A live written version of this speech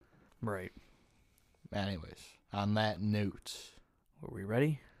Right. Anyways, on that note, Are we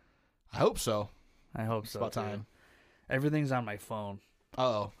ready? I hope so. I hope It's so. about too. time. Everything's on my phone.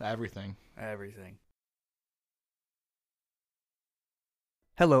 Uh-oh, everything. Everything.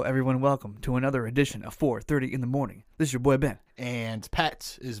 Hello, everyone. Welcome to another edition of 4:30 in the morning. This is your boy Ben. And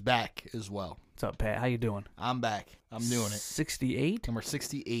Pat is back as well. What's up, Pat? How you doing? I'm back. I'm doing it. 68? Number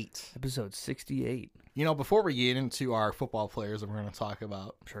 68. Episode 68. You know, before we get into our football players that we're going to talk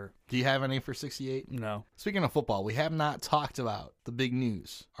about, Sure. do you have any for 68? No. Speaking of football, we have not talked about the big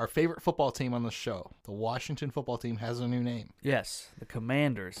news. Our favorite football team on the show, the Washington football team, has a new name. Yes, the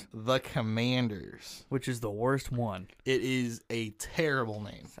Commanders, The Commanders. which is the worst one. It is a terrible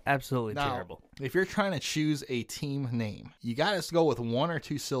name. It's absolutely Now, terrible. if you're trying to choose a team name, you got to go with one or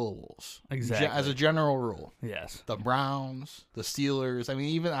two syllables. Exactly. As a general rule. Yes. The Browns, the Steelers. I mean,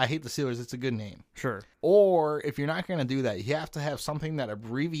 even I hate the Steelers. It's a good name. Sure. Or if you're not going to do that, you have to have something that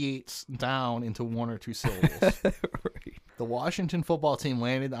abbreviates down into one or two syllables. Right. The Washington football team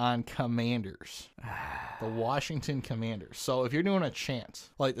landed on Commanders. The Washington Commanders. So if you're doing a chant,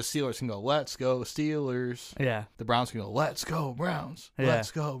 like the Steelers can go, "Let's go Steelers." Yeah. The Browns can go, "Let's go Browns." Yeah. Let's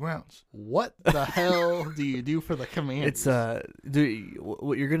go Browns. What the hell do you do for the Commanders? It's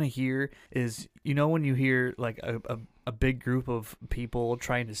what you're gonna hear is, you know, when you hear like a big group of people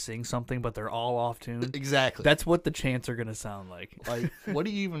trying to sing something but they're all off tune. Exactly. That's what the chants are gonna sound like. Like, what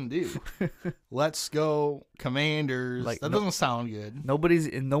do you even do? Let's go Commanders. Like, That doesn't sound good. No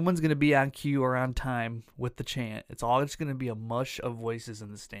one's gonna be on cue or on time with the chant. It's all just gonna be a mush of voices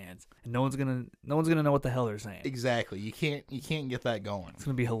in the stands, and no one's gonna know what the hell they're saying. Exactly. You can't get that going. It's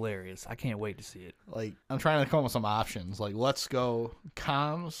gonna be hilarious. I can't wait to see it. Like, I'm trying to come up with some options. Like, let's go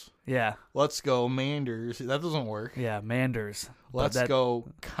Comms. Yeah, Let's go Manders. That doesn't work. yeah, Manders. Let's go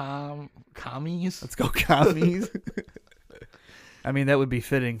Commies. Let's go commies. I mean, that would be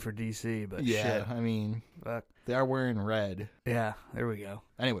fitting for DC, but Yeah, shit. I mean, Fuck. they are wearing red. Yeah, there we go.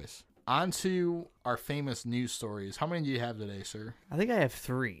 Anyways, on to our famous news stories. How many do you have today, sir? I think I have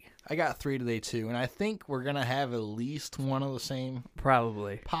 3. I got 3 today, too, and I think we're going to have at least one of the same,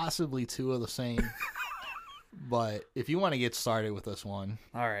 Probably. possibly 2 of the same. But if you want to get started with this one.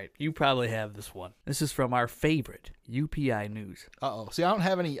 All right, you probably have this one. This is from our favorite, UPI News. Uh-oh. See, I don't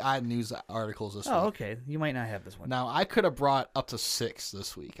have any odd news articles this week. Oh, okay. You might not have this one. Now, I could have brought up to 6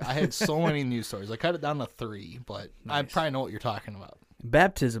 this week. I had so many news stories. I cut it down to 3, but I Nice. probably know what you're talking about.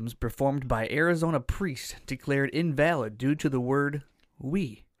 Baptisms performed by Arizona priest declared invalid due to the word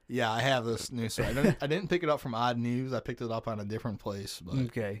 "we." Yeah, I have this news story. I didn't pick it up from Odd News. I picked it up on a different place. But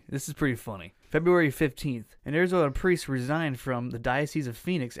Okay, this is pretty funny. February 15th, an Arizona priest resigned from the Diocese of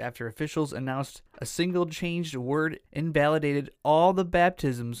Phoenix after officials announced a single changed word invalidated all the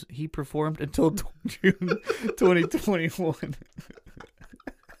baptisms he performed until June 2021.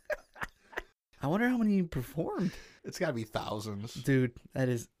 I wonder how many he performed. it's got to be thousands. Dude, that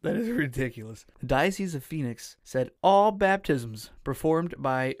is ridiculous. The Diocese of Phoenix said all baptisms performed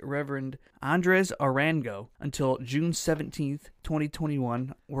by Reverend Andres Arango until June 17th,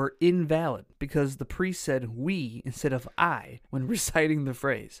 2021 were invalid because the priest said "we" instead of "I" when reciting the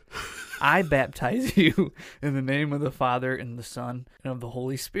phrase. "I baptize you in the name of the Father and the Son and of the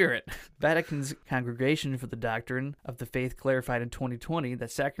Holy Spirit." Vatican's Congregation for the Doctrine of the Faith clarified in 2020 that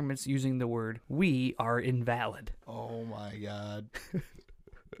sacraments using the word "we" are invalid. Oh, my God.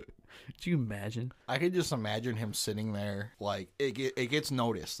 Could you imagine? I could just imagine him sitting there, like, it gets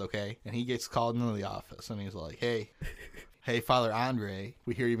noticed, okay? And he gets called into the office, and he's like, hey, Father Andre,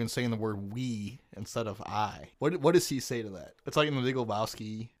 we hear you've been saying the word "we" instead of "I." What does he say to that? It's like in The Big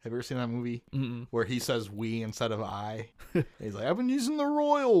Lebowski. Have you ever seen that movie? Mm-mm. Where he says "we" instead of "I"? He's like, I've been using the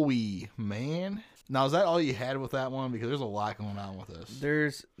royal "we," man. Now, is that all you had with that one? Because there's a lot going on with this.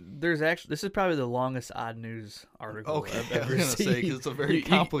 There's actually, this is probably the longest odd news article Okay, I've I ever was gonna seen. say, because it's a very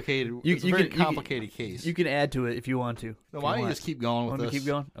complicated, complicated case. You can add to it if you want to. No, why don't you just keep going with Want me this? to keep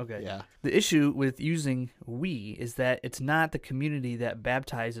going? Okay. Yeah. The issue with using "we" is that it's not the community that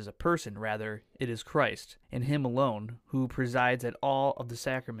baptizes a person, rather, it is Christ and Him alone who presides at all of the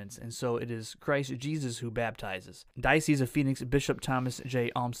sacraments, and so it is Christ Jesus who baptizes. Diocese of Phoenix Bishop Thomas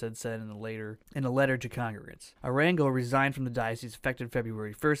J. Olmsted said in a letter to congregants. Arango resigned from the diocese effective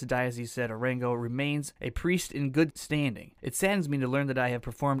February 1st. The diocese said Arango remains a priest in good standing. It saddens me to learn that I have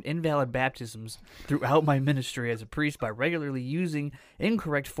performed invalid baptisms throughout my ministry as a priest by regularly using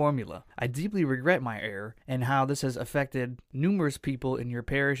incorrect formula. I deeply regret my error and how this has affected numerous people in your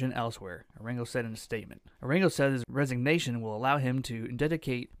parish and elsewhere, Arango said in a statement. Arango said his resignation will allow him to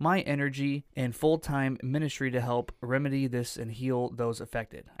dedicate my energy and full-time ministry to help remedy this and heal those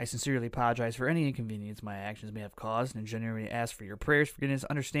affected. I sincerely apologize for any any inconvenience my actions may have caused and genuinely ask for your prayers, forgiveness,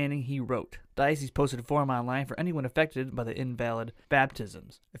 understanding, he wrote. Diocese posted a form online for anyone affected by the invalid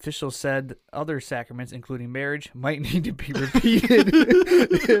baptisms. Officials said other sacraments, including marriage, might need to be repeated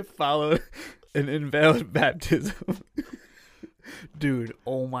if followed an invalid baptism. Dude,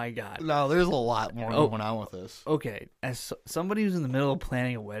 oh my God. No, there's a lot more going on with this. Okay, as somebody who's in the middle of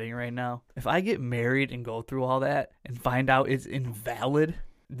planning a wedding right now, if I get married and go through all that and find out it's invalid,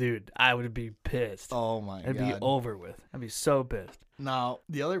 dude, I would be pissed. Oh my God. It'd be over with. I'd be so pissed. Now,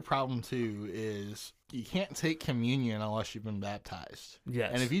 the other problem too is you can't take communion unless you've been baptized.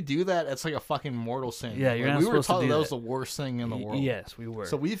 Yes. And if you do that, it's like a fucking mortal sin. Yeah, you're not we were supposed to told do that was that. the worst thing in the world. Yes, we were.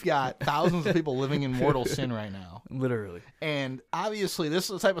 So we've got thousands of people living in mortal sin right now. Literally. And obviously, this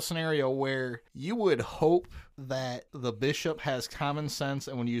is the type of scenario where you would hope that the bishop has common sense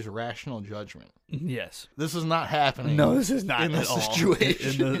and would use rational judgment. Yes. This is not happening. No, this is not in at this all.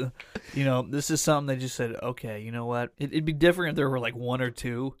 situation. This is something they just said, okay, you know what? It'd be different if there were like one or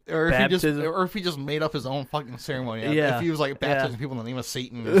two Or if, baptisms. if he just made up his own fucking ceremony. Yeah. If he was like baptizing people in the name of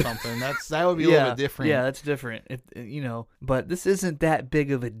Satan or something, that would be a little bit different. Yeah, that's different. But this isn't that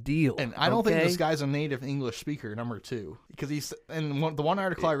big of a deal. And I don't think this guy's a native English speaker. Number two, because the one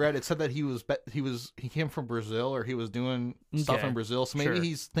article I read, it said that he came from Brazil, or he was doing stuff Okay. in Brazil, so maybe Sure.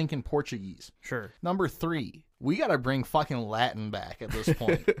 he's thinking Portuguese. Sure. Number three, we got to bring fucking Latin back at this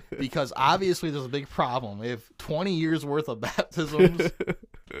point because obviously there's a big problem if 20 years worth of baptisms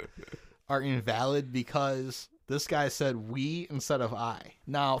are invalid because this guy said we instead of I.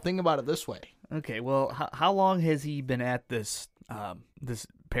 Now think about it this way. Okay, well, how long has he been at this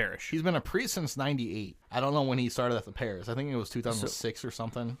parish? He's been a priest since 98. I don't know when he started at the parish. I think it was 2006 or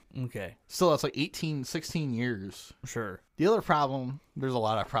something. Okay, Still, that's like 16 years. sure. The other problem, there's a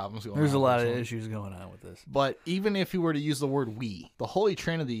lot of problems going on. There's a lot with of this one. issues going on with this. But even if you were to use the word we, the Holy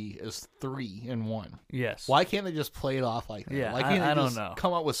Trinity is 3 in 1. Yes. Why can't they just play it off like that? Yeah, Why can't I they don't just know.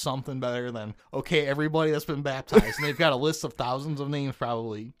 come up with something better than, okay, everybody that's been baptized, and they've got a list of thousands of names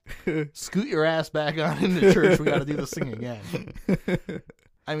probably. Scoot your ass back on into church. We got to do this thing again.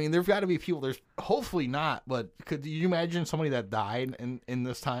 I mean, there's got to be people. There's hopefully not, but could you imagine somebody that died in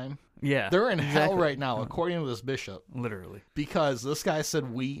this time? Yeah. They're in hell exactly. right now, according to this bishop, Literally. because this guy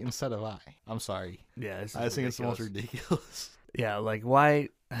said we instead of I. I'm sorry. Yeah. This is I just think it's the most ridiculous. ridiculous. Yeah, like why?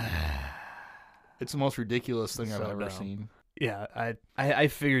 It's the most ridiculous thing I've So ever dumb. seen. Yeah, I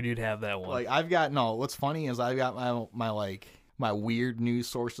figured you'd have that one. Like I've got what's funny is I've got my weird news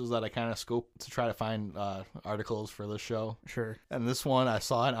sources that I kind of scope to try to find articles for this show. Sure. And this one, I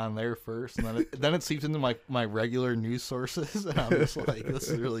saw it on there first, and then it seeps into my regular news sources, and I'm just like, this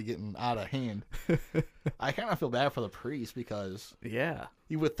is really getting out of hand. I kind of feel bad for the priest because Yeah.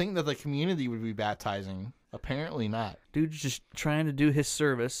 you would think that the community would be baptizing. Apparently not. Dude's just trying to do his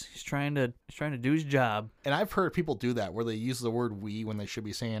service. He's trying to do his job. And I've heard people do that where they use the word we when they should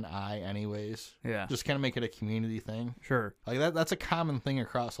be saying I anyways. Yeah. Just kind of make it a community thing. Sure. Like that's a common thing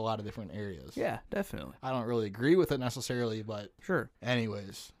across a lot of different areas. Yeah, definitely. I don't really agree with it necessarily, but Sure.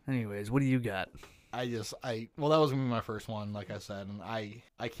 anyways, Anyways, what do you got? well, that was gonna be my first one, like I said, and I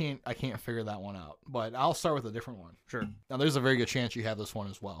can't figure that one out. But I'll start with a different one. Sure. Now, there's a very good chance you have this one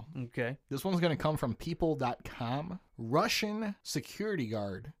as well. Okay. This one's gonna come from people.com. Russian security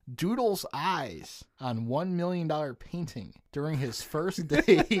guard doodles eyes on $1 million painting during his first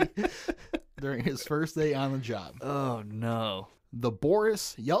day on the job. Oh no. The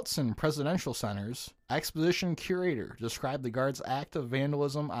Boris Yeltsin Presidential Center's exposition curator described the guard's act of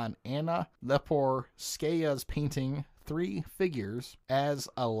vandalism on Anna Leporskaya's painting Three Figures as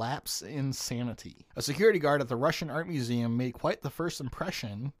a lapse in sanity. A security guard at the Russian Art Museum made quite the first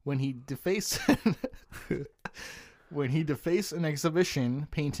impression when he defaced an exhibition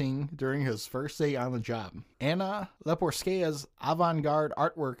painting during his first day on the job. Anna Leporskaya's avant-garde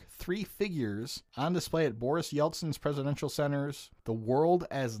artwork Three Figures, on display at Boris Yeltsin's Presidential Center's The World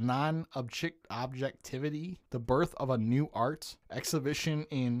as Non-Objectivity, The Birth of a New Art exhibition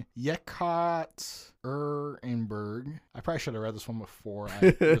in Yekaterinburg. I probably should have read this one before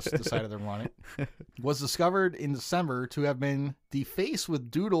I just decided to run it. Was discovered in December to have been defaced with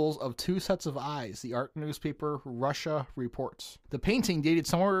doodles of two sets of eyes, the art newspaper Russia reports. The painting, dated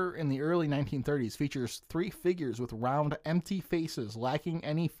somewhere in the early 1930s, features three figures with round, empty faces lacking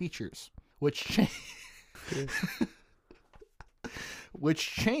any features, which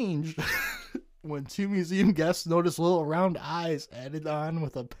changed when two museum guests noticed little round eyes added on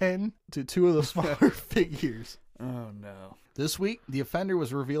with a pen to two of the smaller figures. Oh no. This week, the offender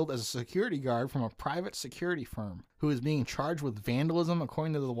was revealed as a security guard from a private security firm who is being charged with vandalism,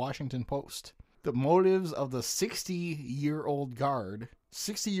 according to the Washington Post. The motives of the 60-year-old guard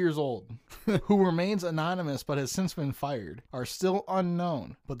 60 years old, who remains anonymous but has since been fired, are still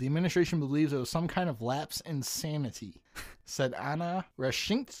unknown, but the administration believes it was some kind of lapse in sanity, said Anna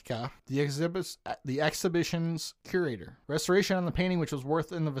Reshinska, the exhibition's curator. Restoration on the painting, which was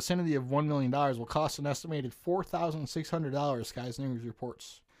worth in the vicinity of $1 million, will cost an estimated $4,600, Sky's News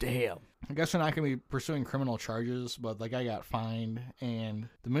reports. Damn. I guess we're not going to be pursuing criminal charges, but the guy got fined, and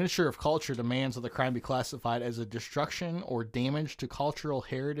the Ministry of Culture demands that the crime be classified as a destruction or damage to cultural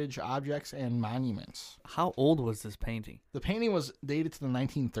heritage objects and monuments. How old was this painting? The painting was dated to the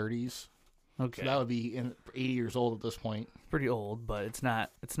 1930s. Okay. So that would be 80 years old at this point. Pretty old, but it's not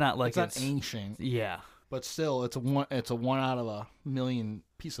like it's not ancient. Yeah. But still, it's a one out of a million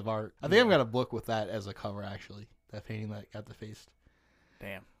piece of art. I think I've got a book with that as a cover, actually. That painting that got defaced.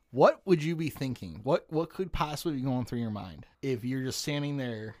 Damn. What would you be thinking? What could possibly be going through your mind if you're just standing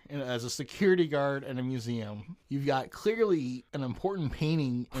there as a security guard in a museum? You've got clearly an important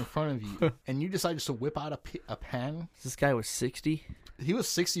painting in front of you, and you decide just to whip out a pen. This guy was 60? He was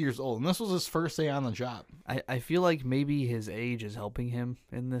 60 years old, and this was his first day on the job. I feel like maybe his age is helping him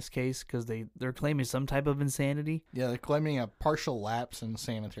in this case because they're claiming some type of insanity. Yeah, they're claiming a partial lapse in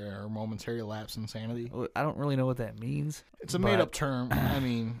sanity or momentary lapse in sanity. I don't really know what that means. It's a made-up term. I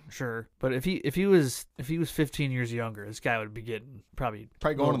mean, sure, but if he was 15 years younger, this guy would be getting probably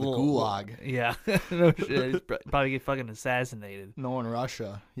going to the gulag. Yeah, no shit. He'd probably get fucking assassinated. No, in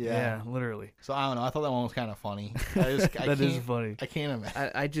Russia. Yeah, literally. So I don't know. I thought that one was kind of funny. That is funny. I can't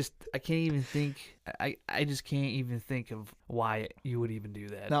imagine. I can't even think. I just can't even think of why you would even do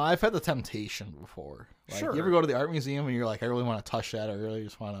that. Now, I've had the temptation before. Like, sure. You ever go to the art museum and you're like, I really want to touch that. I really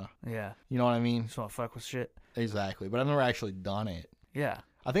just want to. Yeah. You know what I mean? Just want to fuck with shit. Exactly. But I've never actually done it. Yeah.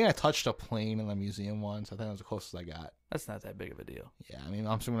 I think I touched a plane in the museum once. I think that was the closest I got. That's not that big of a deal. Yeah. I mean,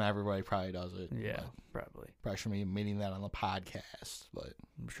 I'm assuming everybody probably does it. Yeah, probably. Probably shouldn't be admitting that on the podcast, but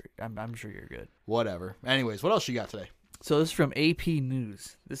I'm sure you're good. Whatever. Anyways, what else you got today? So this is from AP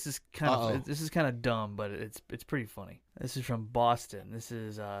News. This is kind of dumb, but it's pretty funny. This is from Boston. This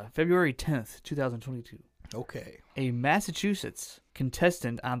is February 10th, 2022. Okay. A Massachusetts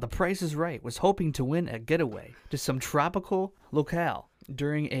contestant on The Price is Right was hoping to win a getaway to some tropical locale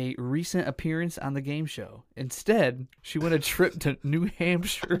during a recent appearance on the game show. Instead, she won a trip to New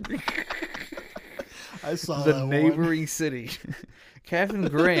Hampshire, I saw the neighboring city. Catherine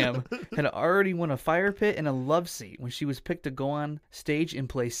Graham had already won a fire pit and a love seat when she was picked to go on stage and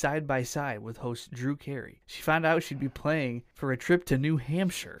play side by side with host Drew Carey. She found out she'd be playing for a trip to New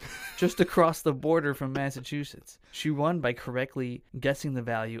Hampshire, just across the border from Massachusetts. She won by correctly guessing the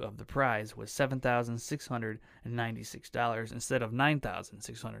value of the prize was $7,696 instead of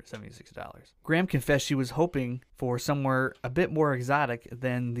 $9,676. Graham confessed she was hoping for somewhere a bit more exotic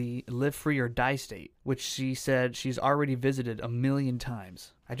than the live free or die state, which she said she's already visited 1 million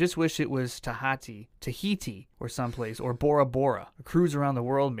times. I just wish it was Tahiti or someplace, or Bora Bora, a cruise around the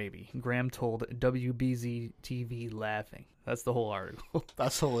world maybe, Graham told WBZ-TV laughing. That's the whole article.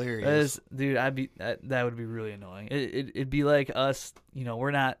 That's hilarious. Dude, that would be really annoying. It'd be like us,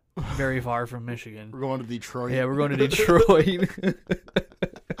 we're not very far from Michigan. We're going to Detroit. Yeah, we're going to Detroit.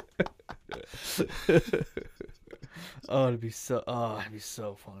 It'd be so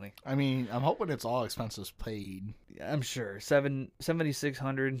funny. I mean, I'm hoping it's all expenses paid. I'm sure.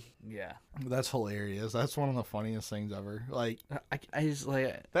 $7,600. Yeah. That's hilarious. That's one of the funniest things ever. Like, I just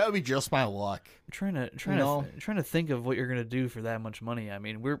like that would be just my luck. I'm trying to think of what you're gonna do for that much money. I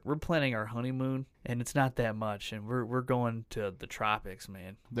mean, we're planning our honeymoon, and it's not that much, and we're going to the tropics,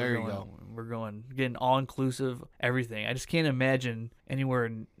 man. There you go. We're going getting all inclusive, everything. I just can't imagine anywhere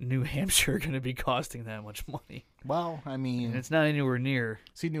in New Hampshire gonna be costing that much money. Well, I mean, and it's not anywhere near.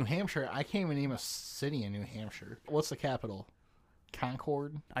 See, New Hampshire. I can't even name a city in New Hampshire. What's the capital?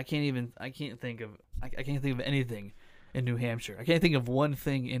 Concord. I can't think of anything in New Hampshire. I can't think of one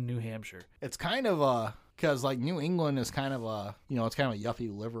thing in New Hampshire. It's kind of because like New England is kind of it's kind of a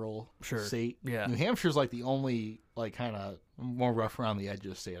yuppie liberal state. Yeah. New Hampshire's like the only like kind of more rough around the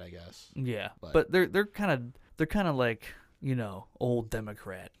edges state, I guess. Yeah, but they're kind of like old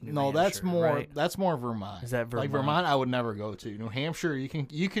Democrat. New Hampshire, that's more right? That's more Vermont. Is that Vermont? Like Vermont, I would never go to. New Hampshire, you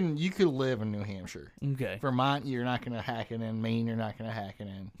could live in New Hampshire. Okay. Vermont, you're not gonna hack it in. Maine, you're not gonna hack it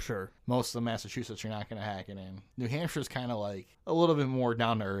in. Sure. Most of the Massachusetts, you're not gonna hack it in. New Hampshire's kind of like a little bit more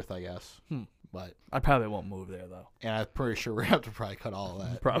down to earth, I guess. But I probably won't move there though. And I'm pretty sure we have to probably cut all of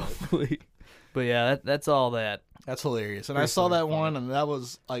that. Probably. But yeah, that's all that. That's hilarious. And Pretty I saw that funny. one, and that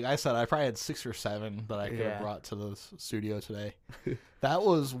was, like I said, I probably had 6 or 7 that I could have Yeah. brought to the studio today. That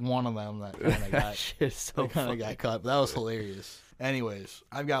was one of them that kind of That got, shit is so kind funny. of got cut. But that was hilarious. Anyways,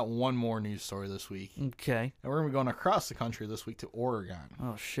 I've got one more news story this week. Okay. And we're going to be going across the country this week to Oregon.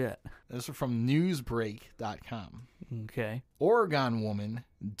 Oh shit. This is from newsbreak.com. Okay. Oregon woman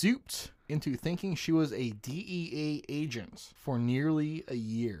duped into thinking she was a DEA agent for nearly a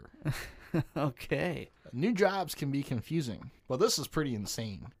year. Okay. New jobs can be confusing, but this is pretty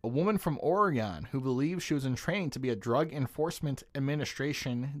insane. A woman from Oregon who believed she was in training to be a Drug Enforcement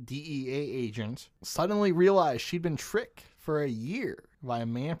Administration DEA agent suddenly realized she'd been tricked for a year by a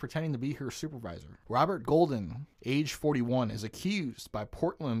man pretending to be her supervisor. Robert Golden, age 41, is accused by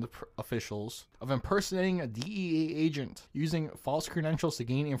Portland officials of impersonating a DEA agent, using false credentials to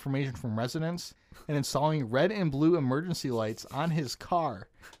gain information from residents, and installing red and blue emergency lights on his car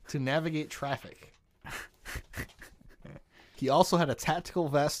to navigate traffic. He also had a tactical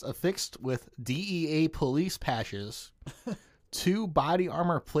vest affixed with DEA police patches, 2 body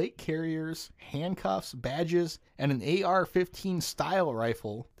armor plate carriers, handcuffs, badges, and an AR-15 style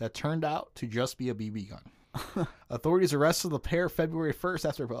rifle that turned out to just be a BB gun. Authorities arrested the pair February 1st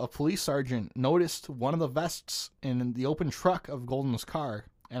after a police sergeant noticed one of the vests in the open truck of Golden's car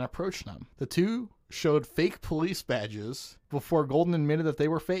and approached them. The two showed fake police badges before Golden admitted that they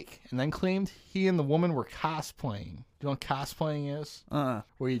were fake, and then claimed he and the woman were cosplaying. Do you know what cosplaying is?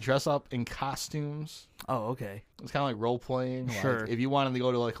 Where you dress up in costumes. Oh, okay. It's kind of like role playing. Sure. Like if you wanted to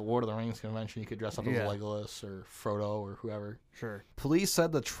go to like a Lord of the Rings convention, you could dress up as Yeah. Legolas or Frodo or whoever. Sure. Police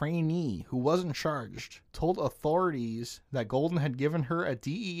said the trainee, who wasn't charged, told authorities that Golden had given her a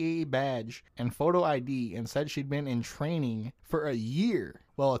DEA badge and photo ID and said she'd been in training for a year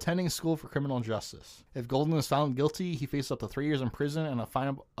while attending school for criminal justice. If Golden is found guilty, he faces up to 3 years in prison and a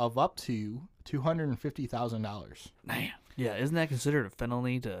fine of up to $250,000. Man. Yeah, isn't that considered a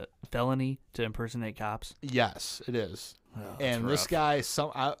felony to impersonate cops? Yes, it is. Oh, And this guy,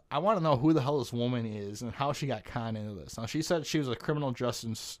 I want to know who the hell this woman is and how she got conned into this. Now, she said she was a criminal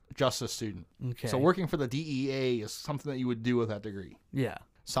justice student. Okay. So working for the DEA is something that you would do with that degree. Yeah.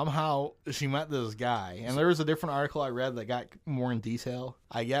 Somehow she met this guy, and there was a different article I read that got more in detail.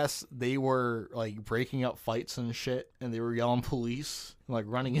 I guess they were like breaking up fights and shit, and they were yelling police, like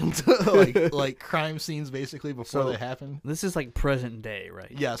running into like crime scenes basically before they happened. This is like present day,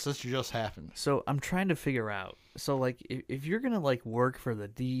 right? Yes, this just happened. So I'm trying to figure out. So like if you're gonna like work for the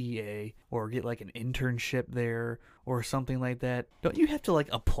DEA or get like an internship there or something like that, don't you have to like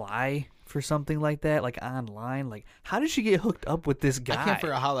apply for something like that, like online? Like how did she get hooked up with this guy? I can't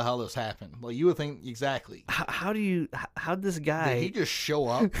figure out how the hell this happened. Like you would think exactly. How'd this guy? Did he just show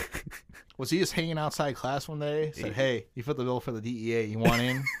up? Was he just hanging outside class one day? Said, "Hey, you fit the bill for the DEA. You want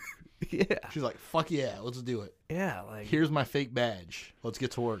in?" Yeah. She's like, "Fuck yeah, let's do it. Yeah. Like Here's my fake badge. Let's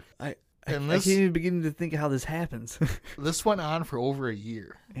get to work." I And can't this even begin to think how this happens. this went on for over a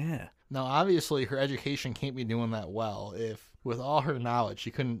year. Yeah. Now, obviously, her education can't be doing that well if, with all her knowledge, she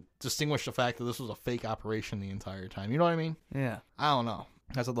couldn't distinguish the fact that this was a fake operation the entire time. You know what I mean? Yeah. I don't know.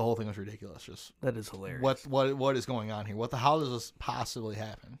 I thought the whole thing was ridiculous. Just That is hilarious. what is going on here? What the hell does this possibly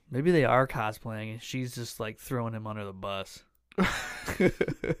happen? Maybe they are cosplaying and she's just like throwing him under the bus.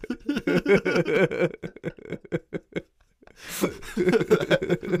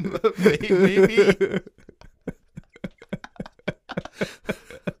 Maybe.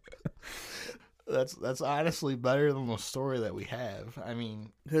 That's honestly better than the story that we have. I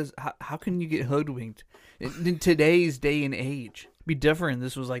mean, Because how can you get hoodwinked in today's day and age? It'd be different.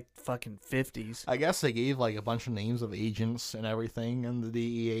 This was like fucking 50s. I guess they gave like a bunch of names of agents and everything, and the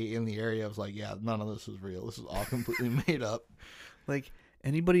DEA in the area was like, yeah, none of this is real. This is all completely made up. Like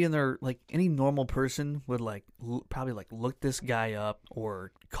anybody in their like any normal person would like probably like look this guy up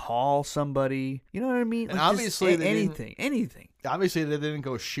or call somebody. You know what I mean? And Like, just obviously they anything. Obviously, they didn't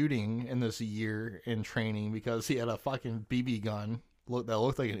go shooting in this year in training because he had a fucking BB gun that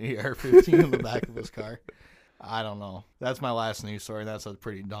looked like an AR-15 in the back of his car. I don't know. That's my last news story. That's a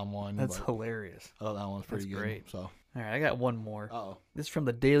pretty dumb one. That's but hilarious. I thought that one was pretty That's good. great. So, All right, I got one more. oh, This is from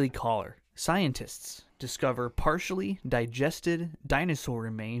the Daily Caller. Scientists discover partially digested dinosaur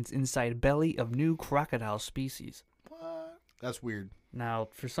remains inside belly of new crocodile species. what? That's weird. Now,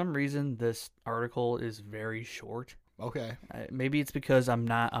 for some reason, this article is very short. Okay. Maybe it's because I'm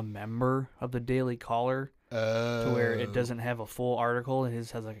not a member of the Daily Caller to where it doesn't have a full article.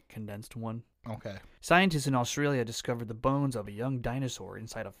 His has like a condensed one. Okay. Scientists in Australia discovered the bones of a young dinosaur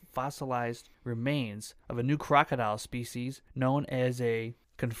inside of fossilized remains of a new crocodile species known as a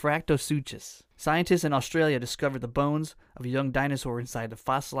Confractosuchus Scientists in Australia discovered the bones of a young dinosaur inside the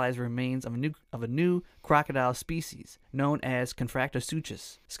fossilized remains of a new crocodile species known as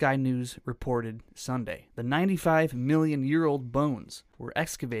Confractosuchus, Sky News reported Sunday. The 95-million-year-old bones were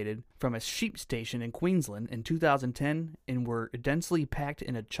excavated from a sheep station in Queensland in 2010 and were densely packed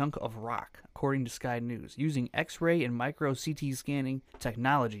in a chunk of rock, according to Sky News. Using X-ray and micro-CT scanning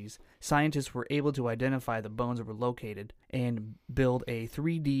technologies, scientists were able to identify the bones were located and build a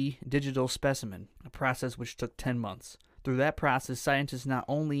 3D digital specimen, a process which took 10 months. Through that process, scientists not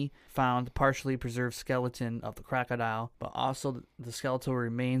only found the partially preserved skeleton of the crocodile, but also the skeletal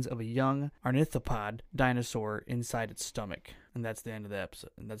remains of a young ornithopod dinosaur inside its stomach. And that's the end of the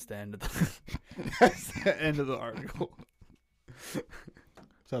episode. And that's the end of the that's the end of the article. So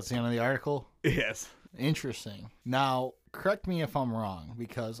that's the end of the article? Yes. Interesting. Now, correct me if I'm wrong,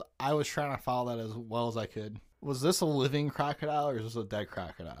 because I was trying to follow that as well as I could. Was this a living crocodile or is this a dead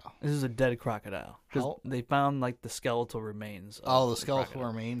crocodile? This is a dead crocodile. Because they found, like, the skeletal remains. The skeletal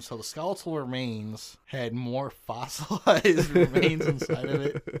remains. So the skeletal remains had more fossilized remains inside of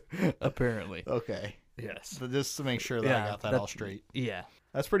it? Apparently. Okay. Yes. But just to make sure that I got that all straight. Yeah.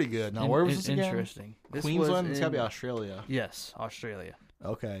 That's pretty good. Now, where was this again? Interesting. Queensland? It's got to be Australia. Yes, Australia.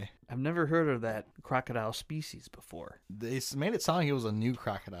 Okay. I've never heard of that crocodile species before. They made it sound like it was a new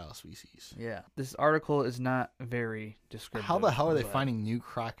crocodile species. Yeah. This article is not very descriptive. How the hell are they finding new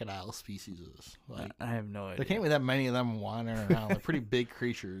crocodile species? Like, I have no idea. There can't be that many of them wandering around. They're pretty big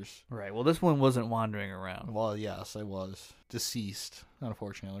creatures. Right. Well, this one wasn't wandering around. Well, yes, it was. Deceased,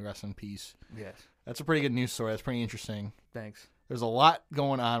 unfortunately. Rest in peace. Yes. That's a pretty good news story. That's pretty interesting. Thanks. There's a lot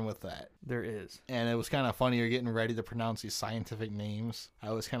going on with that. There is. And it was kind of funny. You're getting ready to pronounce these scientific names.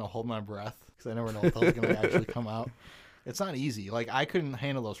 I was kind of holding my breath because I never know what those are going to actually come out. It's not easy. Like, I couldn't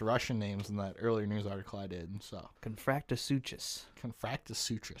handle those Russian names in that earlier news article I did. So Confractosuchus.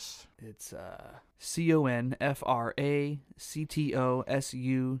 Confractosuchus. It's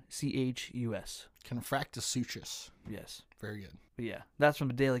Confractosuchus. Confractosuchus. Yes. Very good. But yeah, that's from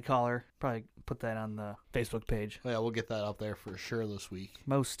the Daily Caller. Probably put that on the Facebook page. Yeah, we'll get that up there for sure this week.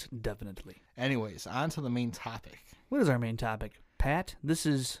 Most definitely. Anyways, on to the main topic. What is our main topic? Pat, this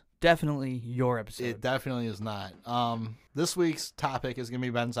is definitely your episode. It definitely is not. This week's topic is going to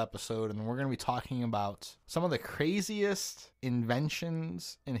be Ben's episode, and we're going to be talking about some of the craziest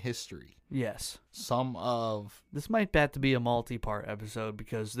inventions in history. Yes. This might have to be a multi-part episode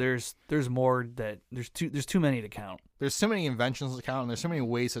because there's more that there's too many to count. There's so many inventions to count, and there's so many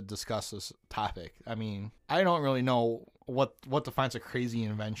ways to discuss this topic. I mean, I don't really know what defines a crazy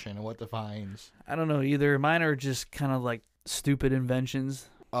invention and what defines. I don't know either. Mine are just kind of like stupid inventions.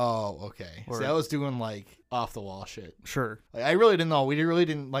 Oh, okay. See, I was doing like off the wall shit. Sure. Like, I really didn't know. We really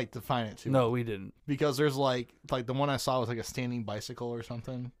didn't like define it too. No, we didn't. Because there's like the one I saw was like a standing bicycle or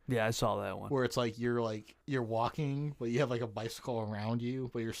something. Yeah, I saw that one. Where it's like you're walking, but you have like a bicycle around you,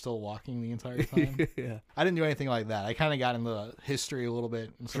 but you're still walking the entire time. Yeah. I didn't do anything like that. I kind of got into history a little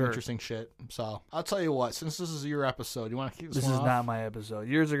bit and some interesting shit. So I'll tell you what, since this is your episode, you want to keep this one off? This is not my episode.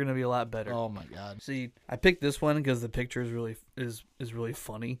 Yours are going to be a lot better. Oh my God. See, I picked this one because the picture is really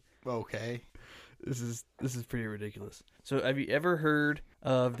funny. Okay. This is pretty ridiculous. So have you ever heard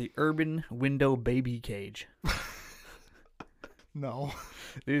of the Urban Window Baby Cage? No.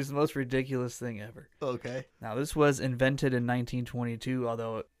 Dude, it's the most ridiculous thing ever. Okay. Now, this was invented in 1922,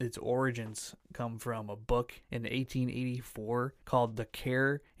 although its origins come from a book in 1884 called The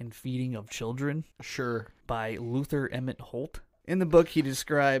Care and Feeding of Children. Sure. By Luther Emmett Holt. In the book, he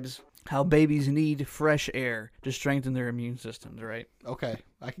describes how babies need fresh air to strengthen their immune systems, right? Okay,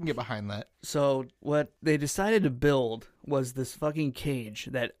 I can get behind that. So what they decided to build was this fucking cage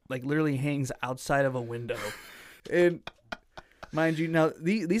that like literally hangs outside of a window. And mind you, now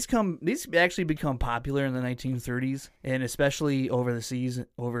these actually become popular in the 1930s, and especially over the seas,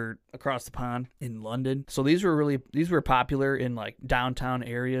 over across the pond in London. So these were popular in like downtown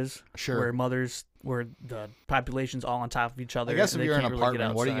areas, sure, where the population's all on top of each other. I guess if you're in an apartment,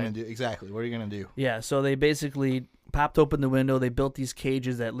 really what are you gonna do? Exactly, what are you gonna do? Yeah, so they basically popped open the window. They built these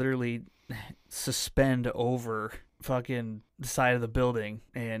cages that literally suspend over fucking the side of the building,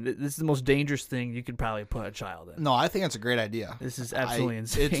 and this is the most dangerous thing you could probably put a child in. No, I think that's a great idea. This is absolutely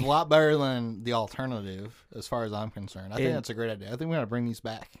insane. It's a lot better than the alternative as far as I'm concerned. I think that's a great idea. I think we gotta bring these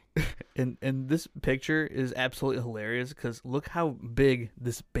back. And this picture is absolutely hilarious because look how big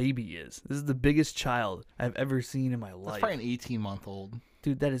this baby is. This is the biggest child I've ever seen in my life. That's probably an 18-month-old.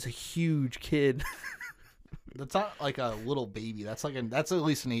 Dude, that is a huge kid. That's not like a little baby. That's at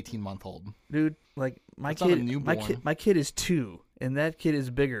least an 18-month-old. Dude, like my That's kid, not a newborn. my kid is 2, and that kid is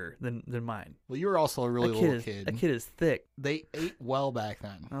bigger than mine. Well, you were also a really little kid. That kid is thick. They ate well back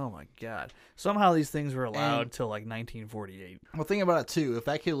then. Oh my god! Somehow these things were allowed till like 1948. Well, think about it too. If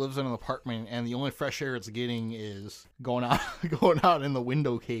that kid lives in an apartment and the only fresh air it's getting is going out in the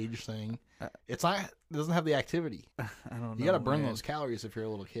window cage thing, it doesn't have the activity. I don't know. You got to burn those calories if you're a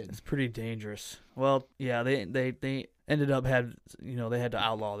little kid. It's pretty dangerous. Well, yeah, they ended up they had to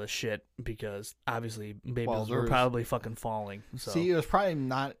outlaw this shit because obviously babies were probably fucking falling. So. See, it was probably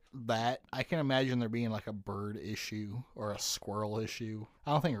not that. I can imagine there being like a bird issue or a squirrel issue.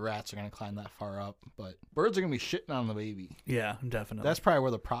 I don't think rats are going to climb that far up, but birds are going to be shitting on the baby. Yeah, definitely. That's probably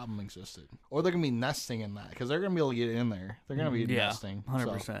where the problem existed. Or they're going to be nesting in that because they're going to be able to get in there. They're going to be nesting.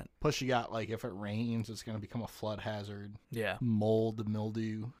 100%. So, plus you got like if it rains, it's going to become a flood hazard. Yeah. Mold,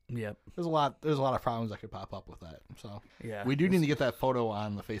 mildew. Yep. There's a lot of problems that could pop up with that. So yeah, we do need to get that photo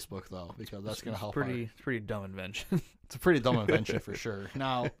on the Facebook though because that's going to help. It's pretty dumb invention. It's a pretty dumb invention for sure.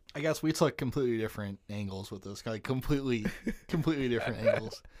 Now, I guess we took completely different angles with this, like completely different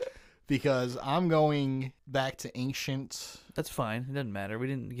angles. Because I'm going back to ancient. That's fine. It doesn't matter. We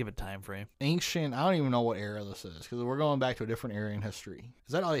didn't give a time frame. Ancient. I don't even know what era this is because we're going back to a different era in history.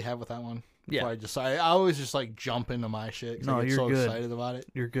 Is that all you have with that one? Yeah. I always just like jump into my shit because I get so excited about it.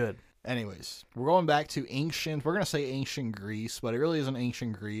 You're good. Anyways, we're going back to ancient. We're going to say ancient Greece, but it really isn't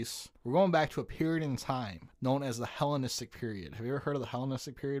ancient Greece. We're going back to a period in time known as the Hellenistic period. Have you ever heard of the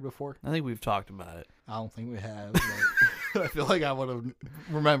Hellenistic period before? I think we've talked about it. I don't think we have. But I feel like I would have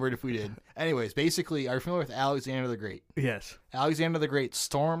remembered if we did. Anyways, basically, are you familiar with Alexander the Great? Yes. Alexander the Great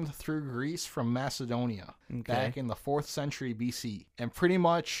stormed through Greece from Macedonia back in the 4th century BC. And pretty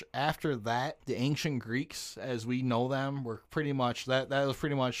much after that, the ancient Greeks, as we know them, were pretty much, that was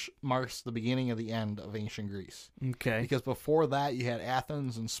pretty much marks the beginning of the end of ancient Greece. Okay. Because before that, you had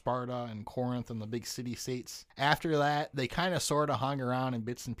Athens and Sparta and Corinth and the big city-states. After that, they kind of sort of hung around in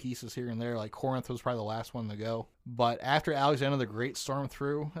bits and pieces here and there. Like Corinth was probably the last one to go. But after Alexander the Great stormed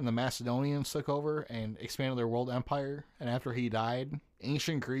through and the Macedonians took over and expanded their world empire, and after he died,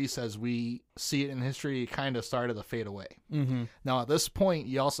 ancient Greece, as we see it in history, kind of started to fade away. Mm-hmm. Now, at this point,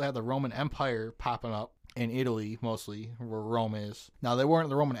 you also had the Roman Empire popping up in Italy, mostly, where Rome is. Now, they weren't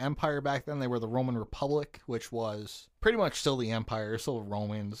the Roman Empire back then. They were the Roman Republic, which was pretty much still the empire, still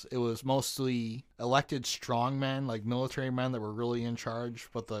Romans. It was mostly elected strongmen, like military men that were really in charge,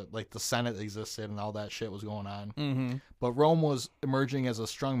 but the Senate existed and all that shit was going on. Mm-hmm. But Rome was emerging as a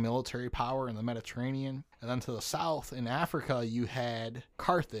strong military power in the Mediterranean. And then to the south, in Africa, you had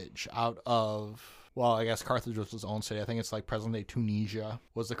Carthage out of... Well, I guess Carthage was its own city. I think it's like present-day Tunisia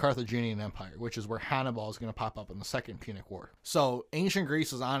was the Carthaginian Empire, which is where Hannibal is going to pop up in the Second Punic War. So ancient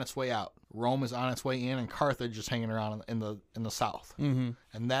Greece is on its way out. Rome is on its way in, and Carthage is hanging around in the south. Mm-hmm.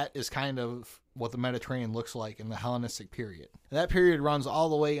 And that is kind of what the Mediterranean looks like in the Hellenistic period. And that period runs all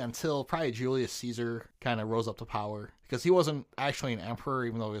the way until probably Julius Caesar kind of rose up to power. Because he wasn't actually an emperor,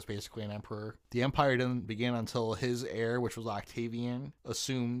 even though he was basically an emperor. The empire didn't begin until his heir, which was Octavian,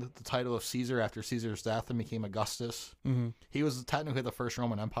 assumed the title of Caesar after Caesar's death and became Augustus. Mm-hmm. He was technically the first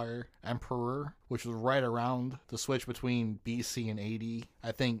Roman emperor, which was right around the switch between BC and AD.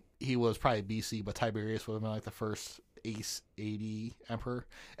 I think he was probably BC, but Tiberius would have been like the first AD emperor.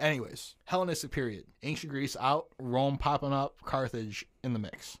 Anyways, Hellenistic period. Ancient Greece out, Rome popping up, Carthage in the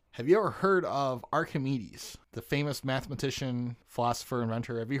mix. Have you ever heard of Archimedes, the famous mathematician, philosopher,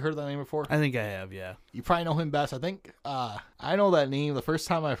 inventor? Have you heard that name before? I think I have, yeah. You probably know him best. I think I know that name. The first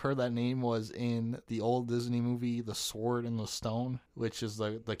time I've heard that name was in the old Disney movie, The Sword and the Stone, which is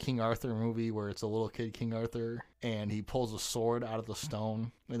the King Arthur movie where it's a little kid, King Arthur, and he pulls a sword out of the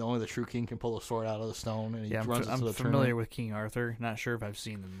stone. And only the true king can pull a sword out of the stone. And he runs into the I'm familiar with King Arthur. Not sure if I've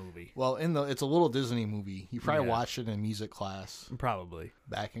seen the movie. Well, it's a little Disney movie. You probably watched it in music class. Probably.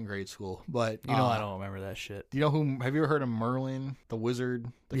 Back in grade school. But I don't remember that shit. Do you know have you ever heard of Merlin, the wizard?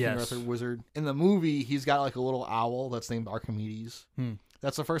 The Yes. King Arthur wizard? In the movie, he's got like a little owl that's named Archimedes.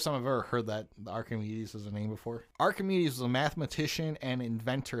 That's the first time I've ever heard that Archimedes is a name before. Archimedes was a mathematician and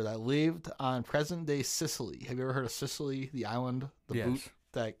inventor that lived on present-day Sicily. Have you ever heard of Sicily, the island, the boot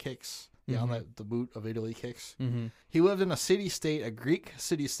that kicks? The island that the boot of Italy kicks. Mm-hmm. He lived in a Greek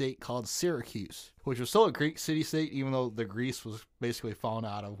city-state called Syracuse, which was still a Greek city-state, even though the Greece was basically fallen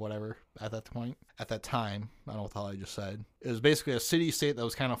out of whatever at that point. At that time, I don't know what the hell I just said. It was basically a city-state that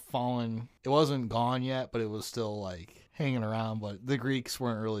was kind of fallen. It wasn't gone yet, but it was still like hanging around. But the Greeks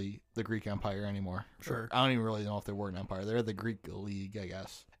weren't really the Greek Empire anymore. Sure. I don't even really know if they were an empire. They're the Greek League, I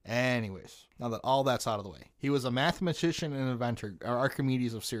guess. Anyways, now that all that's out of the way, he was a mathematician and inventor,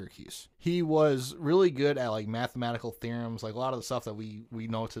 Archimedes of Syracuse. He was really good at like mathematical theorems, like a lot of the stuff that we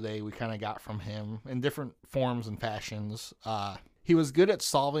know today, we kind of got from him in different forms and fashions. He was good at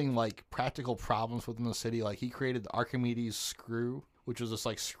solving like practical problems within the city. Like he created the Archimedes screw, which was this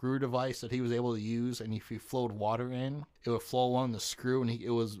like screw device that he was able to use, and if you flowed water in, it would flow along the screw, and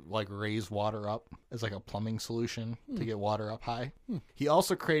it was like raise water up as like a plumbing solution to get water up high. He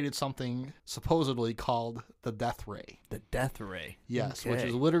also created something supposedly called the Death Ray. The Death Ray. Yes, Okay. which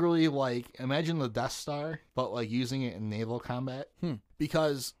is literally like, imagine the Death Star, but like using it in naval combat.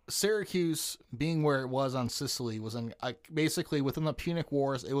 Because Syracuse, being where it was on Sicily, was in basically within the Punic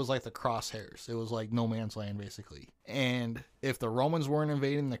Wars, it was like the crosshairs. It was like no man's land, basically. And if the Romans weren't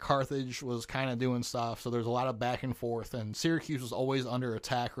invading, the Carthage was kind of doing stuff. So there's a lot of back and forth, and Syracuse was always under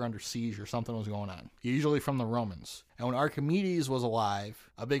attack or under siege or something was going on, usually from the Romans. And when Archimedes was alive,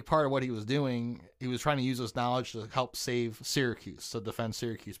 a big part of what he was doing, he was trying to use his knowledge to help save Syracuse, to defend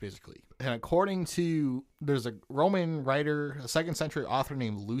Syracuse, basically. And according to, there's a Roman writer, a 2nd century author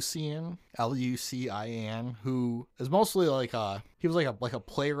named Lucian, Lucian, who is mostly like he was like a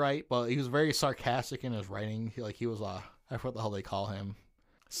playwright, but he was very sarcastic in his writing. He was I forget what the hell they call him.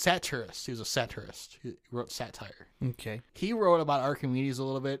 Satirist. He was a satirist. He wrote satire. Okay. He wrote about Archimedes a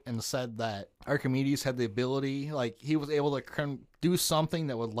little bit and said that Archimedes had the ability, like he was able to do something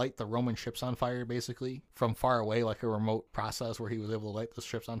that would light the Roman ships on fire, basically, from far away, like a remote process where he was able to light the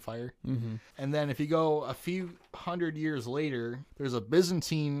ships on fire. Mm-hmm. And then if you go a few hundred years later, there's a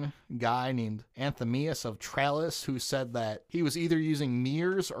Byzantine guy named Anthemius of Tralles who said that he was either using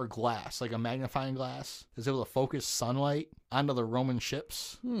mirrors or glass, like a magnifying glass, is able to focus sunlight onto the Roman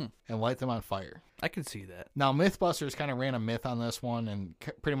ships and light them on fire. I can see that. Now, Mythbusters kind of ran a myth on this one and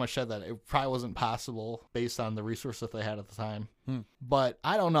pretty much said that it probably wasn't possible based on the resources that they had at the time. But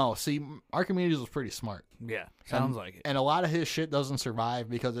I don't know. See, Archimedes was pretty smart. Yeah, sounds like it. And a lot of his shit doesn't survive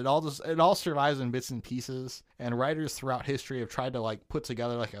because it all survives in bits and pieces. And writers throughout history have tried to like put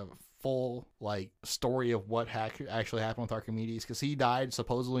together like a full like story of what actually happened with Archimedes, because he died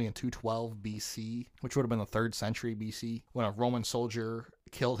supposedly in 212 BC, which would have been the 3rd century BC, when a Roman soldier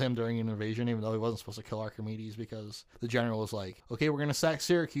killed him during an invasion, even though he wasn't supposed to kill Archimedes, because the general was like, okay, we're gonna sack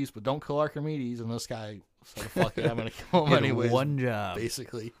Syracuse, but don't kill Archimedes. And this guy said, fuck it, I'm gonna kill him anyway. One job,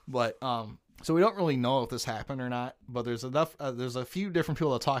 basically. But so we don't really know if this happened or not, but there's a few different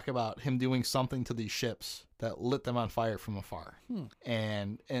people that talk about him doing something to these ships that lit them on fire from afar.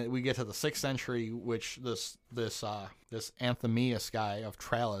 And we get to the 6th century, which this Anthemius guy of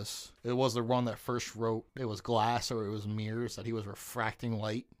Tralles, it was the one that first wrote it was glass or it was mirrors, that he was refracting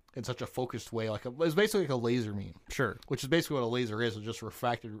light in such a focused way, it was basically like a laser beam. Sure. Which is basically what a laser is. It's just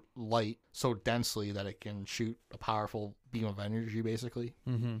refracted light so densely that it can shoot a powerful beam of energy, basically.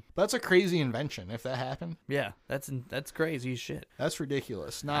 Mm-hmm. But that's a crazy invention, if that happened. Yeah, that's crazy shit. That's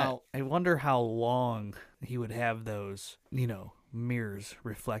ridiculous. Now, I wonder how long he would have those, mirrors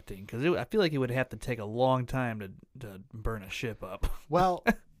reflecting, because I feel like it would have to take a long time to burn a ship up. Well,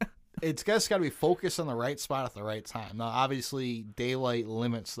 it's got to be focused on the right spot at the right time. Now, obviously, daylight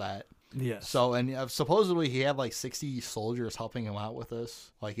limits that. Yes. So, and supposedly he had like 60 soldiers helping him out with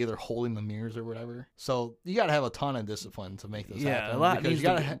this, like either holding the mirrors or whatever. So you got to have a ton of discipline to make this happen. Yeah, a lot needs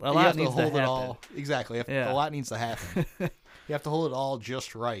to happen. It all. Exactly. A lot needs to happen. You have to hold it all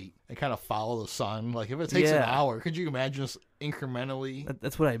just right and kind of follow the sun. Like if it takes an hour, could you imagine just incrementally?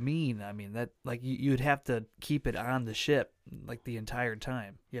 That's what I mean. I mean that like you'd have to keep it on the ship like the entire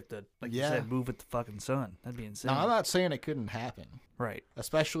time. You have to, like you said, move with the fucking sun. That'd be insane. Now I'm not saying it couldn't happen. Right.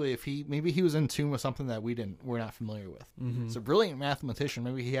 Especially if maybe he was in tune with something that we're not familiar with. Mm-hmm. He's a brilliant mathematician.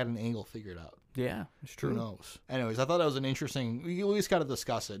 Maybe he had an angle figured out. Yeah, it's true. Who knows? Anyways, I thought that was an interesting. We at least got to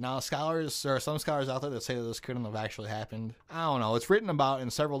discuss it. Now, there are some scholars out there that say that this couldn't have actually happened. I don't know. It's written about in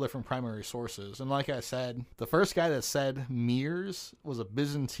several different primary sources, and like I said, the first guy that said mirrors was a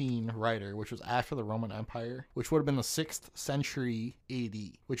Byzantine writer, which was after the Roman Empire, which would have been the 6th century AD,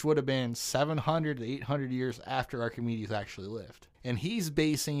 which would have been 700 to 800 years after Archimedes actually lived. And he's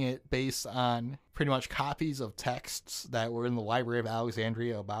basing it based on pretty much copies of texts that were in the Library of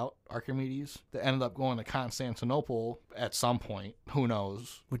Alexandria about Archimedes that ended up going to Constantinople at some point. Who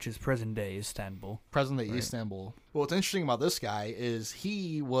knows? Which is present-day Istanbul. Present-day Istanbul. Well, what's interesting about this guy is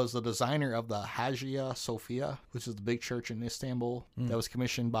he was the designer of the Hagia Sophia, which is the big church in Istanbul that was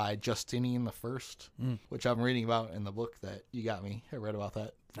commissioned by Justinian I, which I'm reading about in the book that you got me. I read about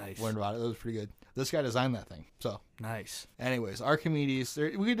that. Nice. Learned about it. It was pretty good. This guy designed that thing. So Nice. Anyways, Archimedes,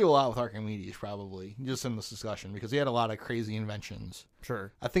 we could do a lot with Archimedes probably, just in this discussion, because he had a lot of crazy inventions.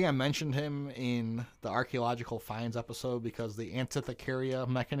 Sure. I think I mentioned him in the archaeological finds episode because the Antikythera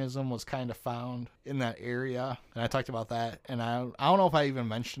mechanism was kind of found in that area, and I talked about that. And I don't know if I even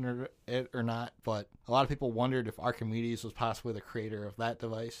mentioned it or not, but a lot of people wondered if Archimedes was possibly the creator of that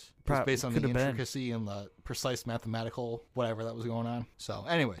device. It's based on the intricacy and the precise mathematical whatever that was going on. So,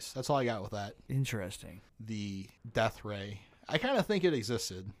 anyways, that's all I got with that. Interesting. The death ray. I kind of think it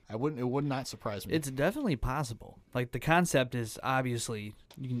existed. It would not surprise me. It's definitely possible. Like, the concept is obviously,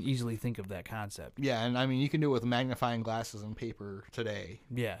 you can easily think of that concept. Yeah, and I mean, you can do it with magnifying glasses and paper today.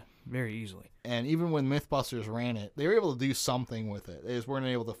 Yeah, very easily. And even when Mythbusters ran it, they were able to do something with it. They just weren't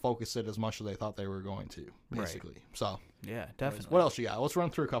able to focus it as much as they thought they were going to, basically. Right. So, yeah, definitely. What else you got? Let's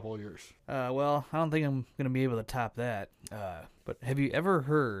run through a couple of yours. Well, I don't think I'm going to be able to top that. But have you ever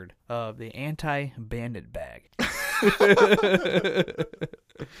heard of the anti-bandit bag?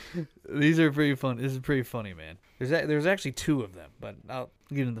 These are pretty fun. This is pretty funny, man. There's actually two of them, but I'll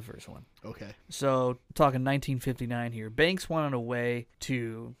get into the first one. Okay. So, talking 1959 here, banks wanted a way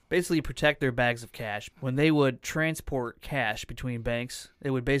to basically protect their bags of cash. When they would transport cash between banks, it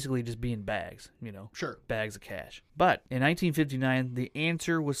would basically just be in bags, Sure. Bags of cash. But in 1959, the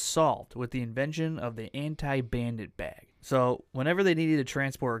answer was solved with the invention of the anti-bandit bag. So, whenever they needed to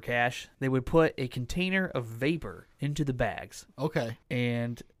transport cash, they would put a container of vapor into the bags. Okay.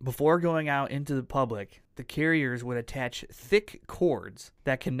 And before going out into the public, the carriers would attach thick cords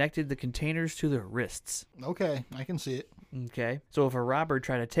that connected the containers to their wrists. Okay, I can see it. Okay. So, if a robber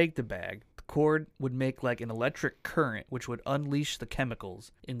tried to take the bag, the cord would make like an electric current, which would unleash the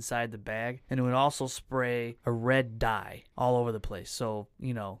chemicals inside the bag, and it would also spray a red dye all over the place. So,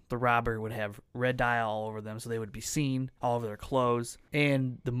 the robber would have red dye all over them, so they would be seen all over their clothes,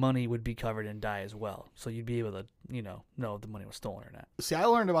 and the money would be covered in dye as well. So you'd be able to, know if the money was stolen or not. See, I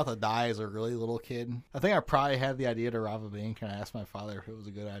learned about the dye as a really little kid. I think I probably had the idea to rob a bank, and I asked my father if it was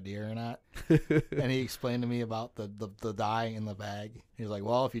a good idea or not. And he explained to me about the dye in the bag. He was like,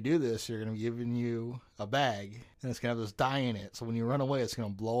 well, if you do this, you're going to be giving you a bag, and it's going to have this dye in it. So when you run away, it's going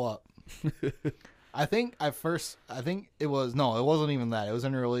to blow up. I think it wasn't even that. It was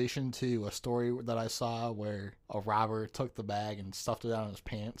in relation to a story that I saw where a robber took the bag and stuffed it down in his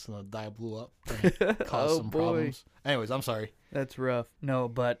pants, and the dye blew up and caused some problems. Anyways, I'm sorry. That's rough. No,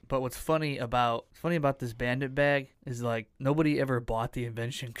 but what's funny about this bandit bag is like nobody ever bought the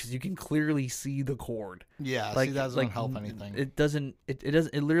invention because you can clearly see the cord. Yeah, see, that doesn't help anything. It doesn't.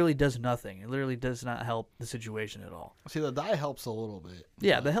 It literally does nothing. It literally does not help the situation at all. See, the dye helps a little bit.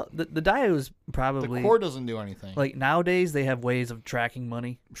 Yeah, the dye was probably the cord doesn't do anything. Like nowadays, they have ways of tracking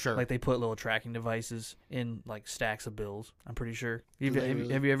money. Sure. Like they put little tracking devices in like stacks of bills. I'm pretty sure. Have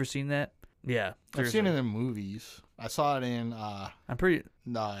you ever seen that? Yeah, I've seen it in movies. I saw it in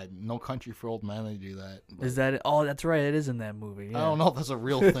No Country for Old Men. They do that. Is that it? Oh, that's right. It is in that movie. Yeah. I don't know if that's a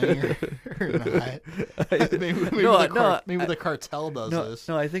real thing or not. maybe the cartel does this.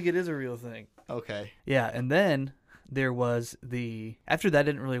 No, I think it is a real thing. Okay. Yeah, and then there was after that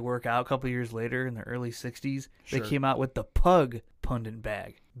didn't really work out. A couple of years later, in the early '60s, They came out with the Pug Bandit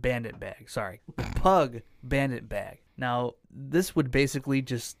bag. Sorry, the Pug Bandit bag. Now this would basically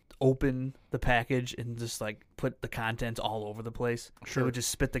just open the package and just like put the contents all over the place. Sure. They would just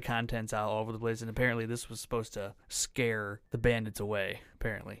spit the contents out all over the place, and apparently this was supposed to scare the bandits away.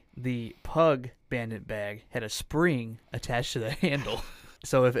 Apparently, the Pug Bandit bag had a spring attached to the handle.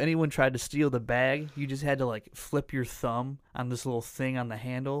 So if anyone tried to steal the bag, you just had to like flip your thumb on this little thing on the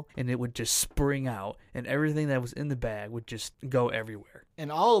handle, and it would just spring out, and everything that was in the bag would just go everywhere.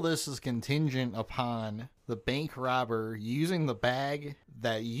 And all of this is contingent upon the bank robber using the bag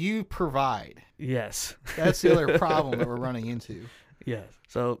that you provide. Yes. That's the other problem that we're running into. Yes.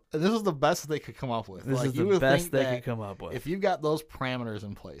 So this is the best they could come up with. This is the best they could come up with. If you've got those parameters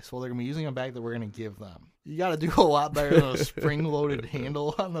in place, well, they're going to be using a bag that we're going to give them. You got to do a lot better than a spring-loaded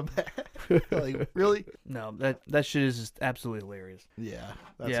handle on the bag. Like, really? No, that shit is just absolutely hilarious. Yeah,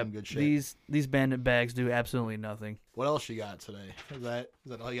 that's some good shit. These bandit bags do absolutely nothing. What else you got today? Is that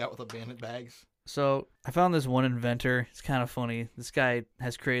all you got with the bandit bags? So I found this one inventor. It's kind of funny. This guy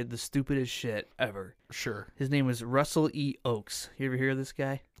has created the stupidest shit ever. Sure. His name was Russell E. Oakes. You ever hear of this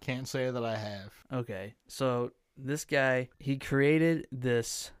guy? Can't say that I have. Okay. So this guy, he created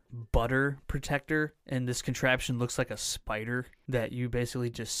this butter protector, and this contraption looks like a spider that you basically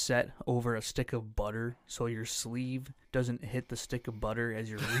just set over a stick of butter so your sleeve doesn't hit the stick of butter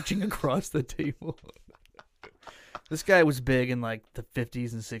as you're reaching across the table. This guy was big in like the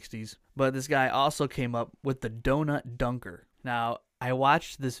 50s and 60s, but this guy also came up with the donut dunker. Now, I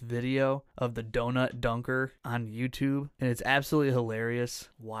watched this video of the donut dunker on YouTube, and it's absolutely hilarious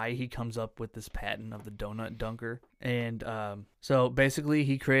why he comes up with this patent of the donut dunker. And so basically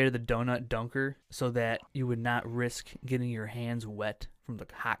he created the donut dunker so that you would not risk getting your hands wet from the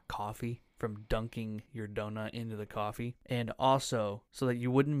hot coffee from dunking your donut into the coffee, and also so that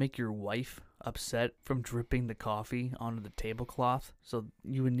you wouldn't make your wife upset from dripping the coffee onto the tablecloth. So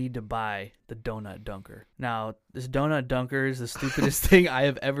you would need to buy the donut dunker. Now, this donut dunker is the stupidest thing I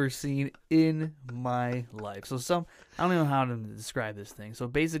have ever seen in my life. So I don't even know how to describe this thing. So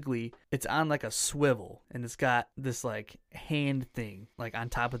basically, it's on like a swivel, and it's got this like hand thing like on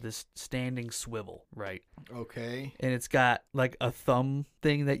top of this standing swivel, right? Okay. And it's got like a thumb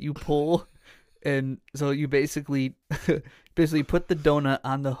thing that you pull. And so you basically put the donut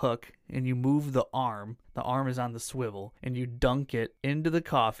on the hook, and you move the arm. The arm is on the swivel, and you dunk it into the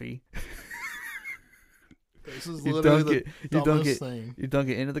coffee. This is literally the dumbest thing. You dunk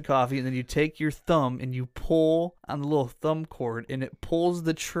it into the coffee, and then you take your thumb and you pull on the little thumb cord, and it pulls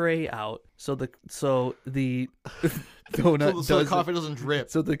the tray out. So the donut so the coffee doesn't drip.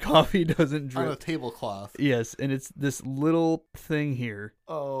 So the coffee doesn't drip on a tablecloth. Yes, and it's this little thing here.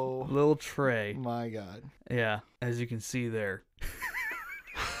 Oh, little tray. My God. Yeah, as you can see there.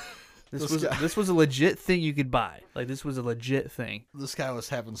 This was a legit thing you could buy. Like, this was a legit thing. This guy was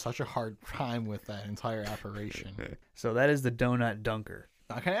having such a hard time with that entire operation. So that is the donut dunker.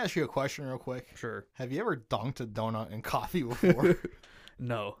 Now, can I ask you a question real quick? Sure. Have you ever dunked a donut in coffee before?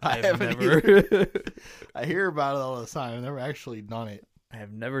 No, I have haven't never. I hear about it all the time. I've never actually done it. I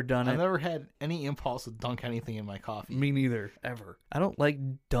have never done it. I've never had any impulse to dunk anything in my coffee. Me neither, ever. I don't like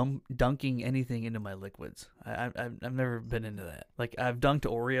dunking anything into my liquids. I've never been into that. Like, I've dunked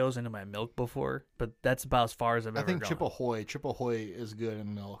Oreos into my milk before, but that's about as far as I've ever gone. I think Chip Ahoy is good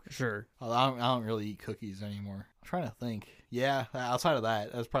in milk. Sure. I don't really eat cookies anymore. I'm trying to think. Yeah, outside of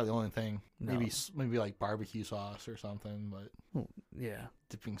that, that's probably the only thing. No. Maybe like barbecue sauce or something, but yeah,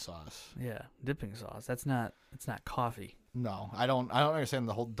 dipping sauce. Yeah, dipping sauce. It's not coffee. No, I don't understand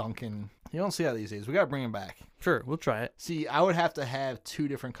the whole dunking. You don't see that these days. We gotta bring it back. Sure, we'll try it. See, I would have to have 2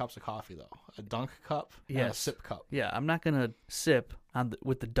 different cups of coffee though. A dunk cup and a sip cup. Yeah, I'm not gonna sip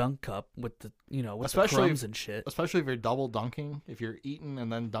with the dunk cup with the with the crumbs and shit. Especially if you're double dunking, if you're eating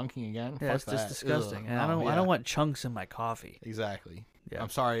and then dunking again. Yeah, it's just disgusting. And I don't want chunks in my coffee. Exactly. Yeah. I'm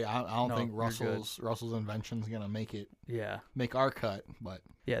sorry. I don't think Russell's invention's gonna make it. Yeah. Make our cut, but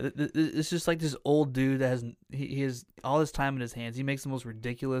yeah, it's just like this old dude that has he has all his time in his hands. He makes the most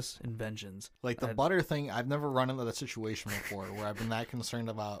ridiculous inventions. Like the butter thing, I've never run into that situation before where I've been that concerned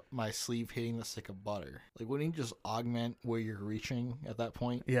about my sleeve hitting the stick of butter. Like, wouldn't you just augment where you're reaching at that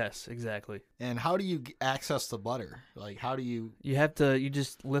point? Yes, exactly. And how do you access the butter? Like, how do you? You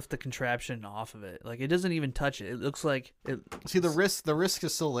just lift the contraption off of it. Like, it doesn't even touch it. It looks like it. See, the risk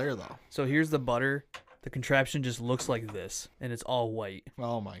is still there though. So here's the butter. The contraption just looks like this, and it's all white.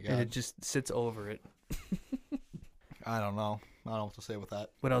 Oh my God! And it just sits over it. I don't know. I don't know what to say with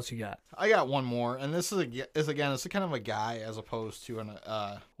that. What else you got? I got one more, and this is it's kind of a guy as opposed to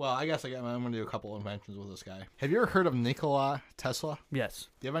well, I guess I'm going to do a couple inventions with this guy. Have you ever heard of Nikola Tesla? Yes.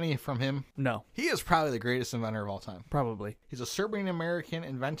 Do you have any from him? No. He is probably the greatest inventor of all time. Probably. He's a Serbian-American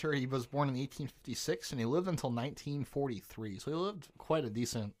inventor. He was born in 1856, and he lived until 1943, so he lived quite a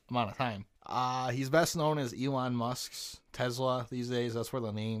decent amount of time. He's best known as Elon Musk's Tesla these days. That's where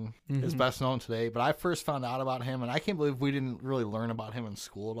the name is best known today. But I first found out about him, and I can't believe we didn't really learn about him in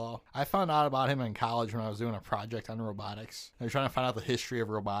school at all. I found out about him in college when I was doing a project on robotics. I was trying to find out the history of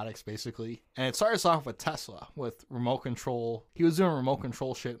robotics, basically. And it starts off with Tesla, with remote control. He was doing remote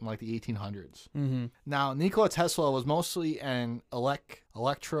control shit in like the 1800s. Mm-hmm. Now, Nikola Tesla was mostly an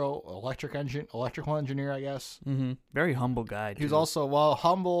electrical engineer, I guess. Mm-hmm. Very humble guy, too. He was also,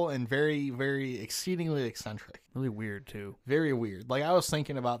 humble and very, very exceedingly eccentric. Really weird, too. Very weird. Like, I was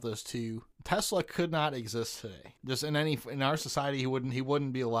thinking about this, too. Tesla could not exist today. Just in our society, he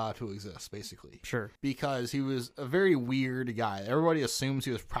wouldn't be allowed to exist, basically. Sure. Because he was a very weird guy. Everybody assumes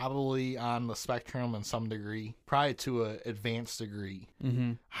he was probably on the spectrum in some degree, probably to an advanced degree.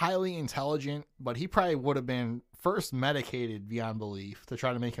 Mm-hmm. Highly intelligent, but he probably would have been first medicated beyond belief to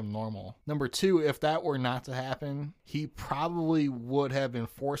try to make him normal. Number 2, if that were not to happen, he probably would have been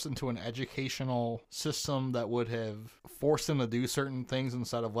forced into an educational system that would have forced him to do certain things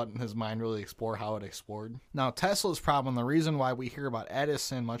instead of letting his mind really explore how it explored. Now, Tesla's problem, the reason why we hear about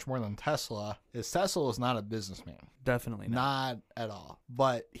Edison much more than Tesla, is Tesla was not a businessman. Definitely not at all.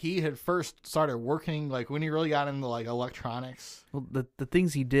 But he had first started working, like when he really got into like electronics. Well, the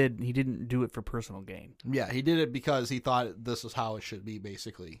things he didn't do it for personal gain. Yeah, he did it it because he thought this is how it should be,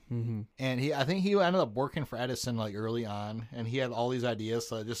 basically. Mm-hmm. And I think he ended up working for Edison like early on, and he had all these ideas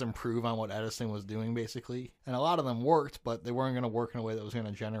to just improve on what Edison was doing, basically. And a lot of them worked, but they weren't going to work in a way that was going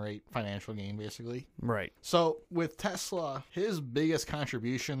to generate financial gain, basically. Right. So with Tesla, his biggest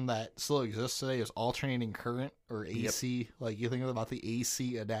contribution that still exists today is alternating current, or AC. Like, you think about the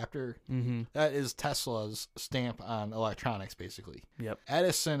AC adapter. Mm-hmm. That is Tesla's stamp on electronics, basically. Yep.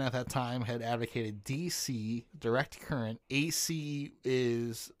 Edison at that time had advocated DC, direct current. AC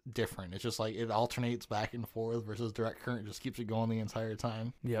is different. It's just like it alternates back and forth, versus direct current just keeps it going the entire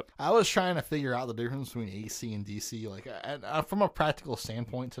time. Yep. I was trying to figure out the difference between AC and DC. Like, from a practical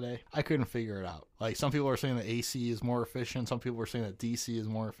standpoint today, I couldn't figure it out. Like, some people are saying that AC is more efficient. Some people are saying that DC is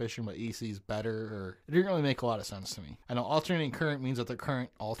more efficient, but AC is better. Or it didn't really make a lot of sense to me. I know alternating current means that the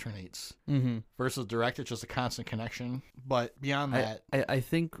current alternates. Mm-hmm. Versus direct, it's just a constant connection. But beyond that, I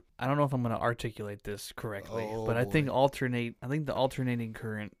think, I don't know if I'm going to articulate this correctly, but I think the alternating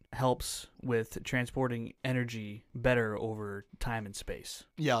current helps with transporting energy better over time and space.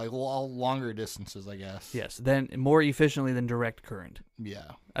 yeah, like longer distances, I guess. Yes, then more efficiently than direct current.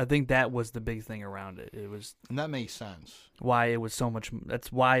 Yeah, I think that was the big thing around it. It was and that makes sense. why it was so much.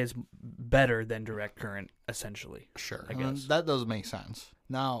 That's why it's better than direct current, essentially. Sure, I guess. that does make sense.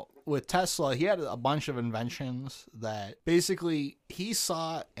 Now, with Tesla, he had a bunch of inventions that basically he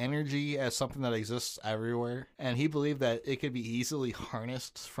saw energy as something that exists everywhere, and he believed that it could be easily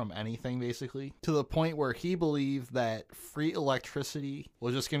harnessed from anything, basically, to the point where he believed that free electricity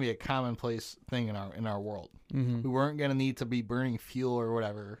was just going to be a commonplace thing in our world. Mm-hmm. We weren't going to need to be burning fuel or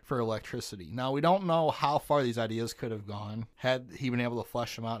whatever for electricity. Now, we don't know how far these ideas could have gone had he been able to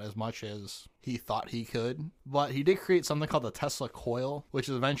flesh them out as much as he thought he could. But he did create something called the Tesla coil, which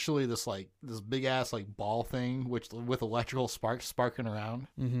is eventually this big ass like ball thing with electrical sparks sparking around.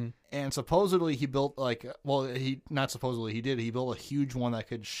 Mm-hmm. And supposedly he built he built a huge one that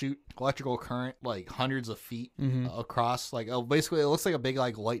could shoot electrical current like hundreds of feet across. Basically it looks like a big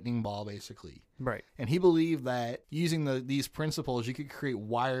like lightning ball, basically. Right. And he believed that using these principles, you could create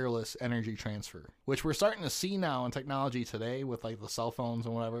wireless energy transfer, which we're starting to see now in technology today with like the cell phones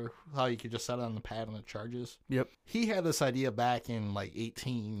and whatever, how you could just set it on the pad and it charges. Yep. He had this idea back in the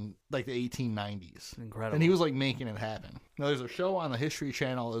 1890s. Incredible. And he was like making it happen. Now, there's a show on the History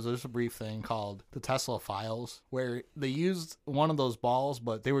Channel, there's just a brief thing called The Tesla Files, where they used one of those balls,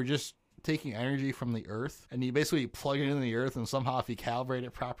 but they were just taking energy from the earth, and you basically plug it into the earth, and somehow if you calibrate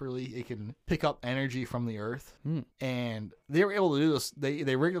it properly, it can pick up energy from the earth. And they were able to do this.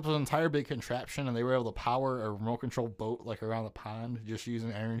 They rigged up an entire big contraption, and they were able to power a remote control boat like around the pond just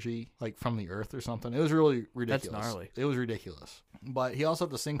using energy like from the earth or something. It was really ridiculous. That's gnarly. It was ridiculous. But he also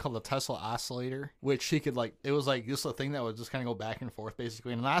had this thing called the Tesla oscillator, which he could it was like just a thing that would just kind of go back and forth,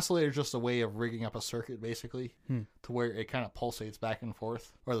 basically. And an oscillator is just a way of rigging up a circuit, basically, to where it kind of pulsates back and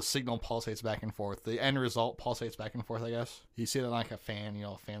forth, or the signal pulsates back and forth. The end result pulsates back and forth, I guess. You see that like a fan,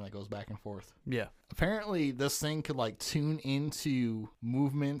 a fan that goes back and forth. Yeah. Apparently, this thing could tune into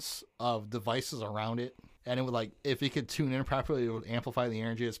movements of devices around it. And it would if it could tune in properly, it would amplify the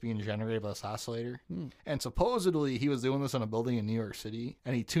energy that's being generated by this oscillator. And supposedly he was doing this in a building in New York City,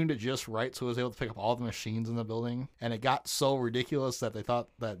 and he tuned it just right so it was able to pick up all the machines in the building. And it got so ridiculous that they thought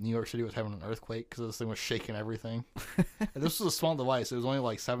that New York City was having an earthquake because this thing was shaking everything. And this was a small device. It was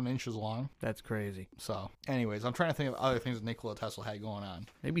only 7 inches long. That's crazy. So, anyways, I'm trying to think of other things that Nikola Tesla had going on.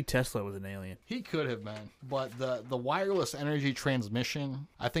 Maybe Tesla was an alien. He could have been. But the wireless energy transmission,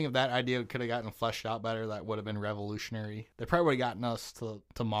 I think if that idea could have gotten fleshed out better, that would have been revolutionary. They probably would have gotten us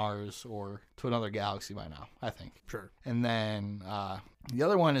to Mars or to another galaxy by now, I think. Sure. And then the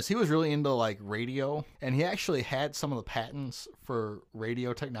other one is he was really into radio, and he actually had some of the patents for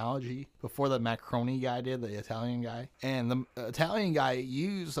radio technology before the Marconi guy did, the Italian guy. And the Italian guy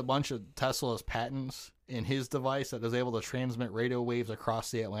used a bunch of Tesla's patents in his device that was able to transmit radio waves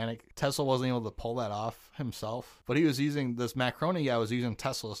across the Atlantic. Tesla wasn't able to pull that off himself, but he was using, this Marconi guy was using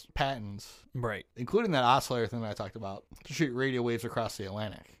Tesla's patents, right, including that oscillator thing that I talked about, to shoot radio waves across the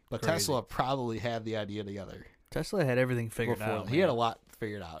Atlantic. But Crazy. Tesla probably had the idea together. Tesla had everything figured out. He had a lot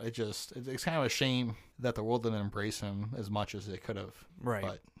figured out. It's kind of a shame that the world didn't embrace him as much as it could have. Right.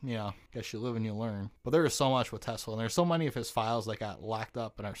 But, guess you live and you learn. But there is so much with Tesla, and there's so many of his files that got locked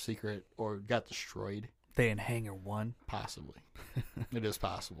up and are secret or got destroyed. They in Hangar 1? Possibly. It is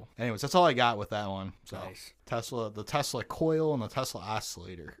possible. Anyways, that's all I got with that one. So Nice. the Tesla coil and the Tesla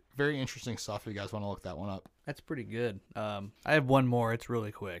oscillator. Very interesting stuff if you guys want to look that one up. That's pretty good. I have one more. It's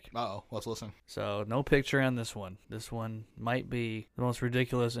really quick. Uh-oh. Let's listen. So, no picture on this one. This one might be the most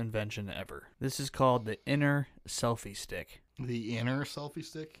ridiculous invention ever. This is called the inner selfie stick. The inner selfie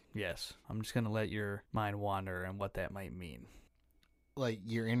stick? Yes. I'm just going to let your mind wander and what that might mean. Like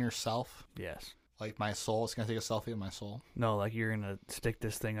your inner self? Yes. Like my soul? It's going to take a selfie of my soul? No, like you're going to stick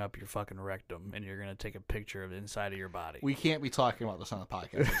this thing up your fucking rectum and you're going to take a picture of the inside of your body. We can't be talking about this on the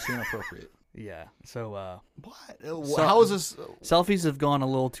podcast. It's inappropriate. Yeah. So, What? How is this? Selfies have gone a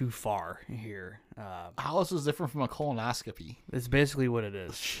little too far here. How is this different from a colonoscopy? It's basically what it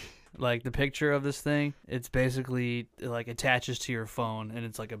is. Like the picture of this thing, it's basically like attaches to your phone and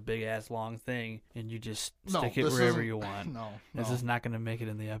it's like a big ass long thing and you just stick it wherever you want. No. This is not going to make it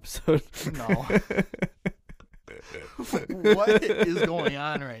in the episode. No. What is going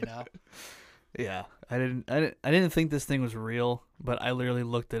on right now? Yeah, I didn't think this thing was real, but I literally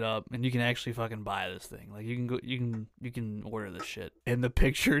looked it up, and you can actually fucking buy this thing. Like you can order this shit. And the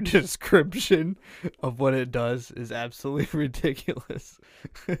picture description of what it does is absolutely ridiculous.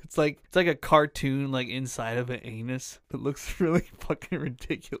 It's like a cartoon like inside of an anus. It looks really fucking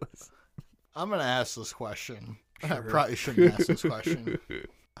ridiculous. I'm gonna ask this question. Sure. I probably shouldn't ask this question.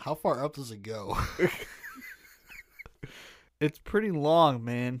 How far up does it go? It's pretty long,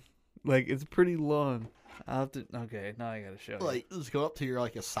 man. Like, it's pretty long. I'll have to... Okay, now I gotta show you. Like, does it go up to your,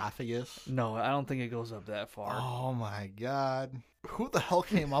 like, esophagus? No, I don't think it goes up that far. Oh, my God. Who the hell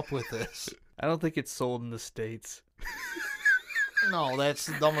came up with this? I don't think it's sold in the States. No, that's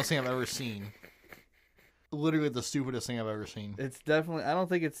the dumbest thing I've ever seen. Literally the stupidest thing I've ever seen. It's definitely... I don't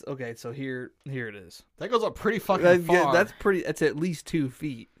think it's... Okay, so here it is. That goes up pretty fucking far. Yeah, that's pretty... It's at least 2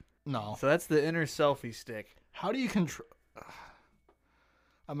 feet. No. So that's the inner selfie stick. How do you control...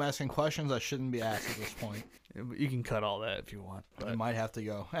 I'm asking questions I shouldn't be asked at this point. You can cut all that if you want. I might have to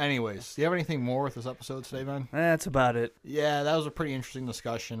go. Anyways, do you have anything more with this episode today, Ben? That's about it. Yeah, that was a pretty interesting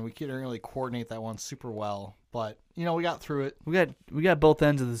discussion. We couldn't really coordinate that one super well, but, you know, we got through it. We got both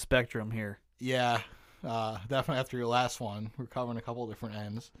ends of the spectrum here. Yeah, definitely after your last one. We're covering a couple of different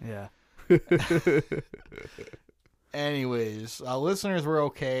ends. Yeah. Anyways, listeners were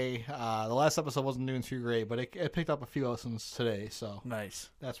okay. The last episode wasn't doing too great, but it picked up a few listens today, so Nice.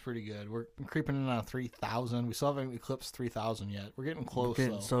 that's pretty good. We're creeping in on 3,000. We still haven't eclipsed 3,000 yet. We're getting close,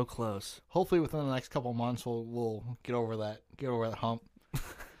 Getting though. so close. Hopefully, within the next couple of months, we'll get over that hump.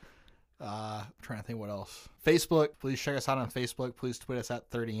 Trying to think what else. Facebook, please check us out on Facebook. Please tweet us at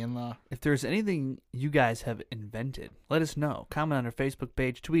 30in. If there's anything you guys have invented, let us know. Comment on our Facebook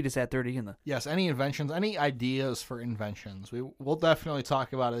page. Tweet us at 30in. Yes, any inventions, any ideas for inventions. We'll definitely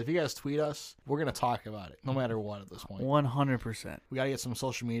talk about it. If you guys tweet us, we're going to talk about it, no matter what at this point. 100%. We got to get some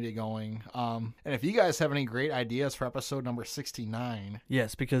social media going. And if you guys have any great ideas for episode number 69.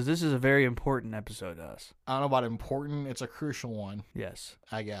 Yes, because this is a very important episode to us. I don't know about important. It's a crucial one, Yes.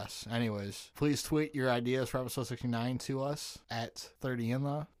 I guess. Anyways, please tweet your ideas for episode 69 to us at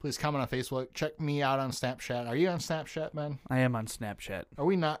 30in. Please comment on Facebook. Check me out on Snapchat. Are you on Snapchat, Ben? I am on Snapchat. Are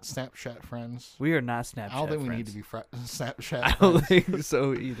we not Snapchat friends? We are not Snapchat I don't think we friends. need to be Snapchat I don't friends. think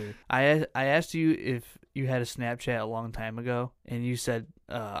so either. I asked you if you had a Snapchat a long time ago, and you said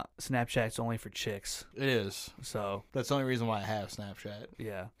Snapchat's only for chicks. It is. So, That's the only reason why I have Snapchat.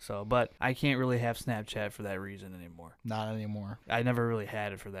 yeah. So, but I can't really have Snapchat for that reason anymore. Not anymore. I never really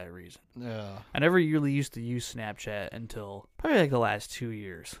had it for that reason. Yeah. I never really used to use Snapchat until probably like the last 2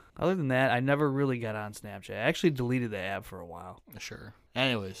 years. Other than that, I never really got on Snapchat. I actually deleted the app for a while. Sure.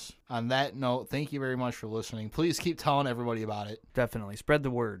 Anyways, on that note, thank you very much for listening. Please keep telling everybody about it. Definitely. Spread the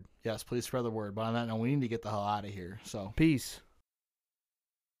word. Yes, please spread the word. But on that note, we need to get the hell out of here. So, Peace.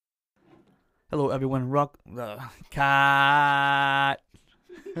 Hello, everyone. Rock the cat.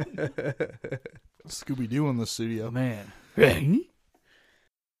 Scooby-Doo in the studio. Man.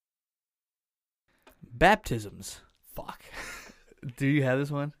 Baptisms. Fuck. Do you have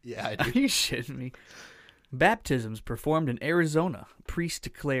this one? Yeah, I Are do. you shitting me? Baptisms performed in Arizona. Priest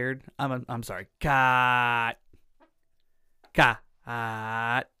declared, I'm sorry, cat. Don't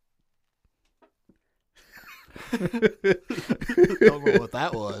know what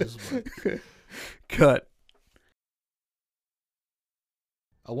that was. But. Cut.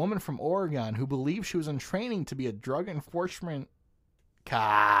 A woman from Oregon who believed she was in training to be a drug enforcement.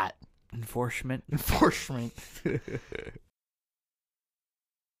 Cat. Enforcement. Enforcement.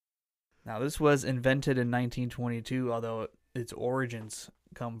 Now, this was invented in 1922, although its origins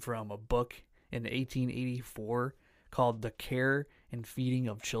come from a book in 1884 called The Care and Feeding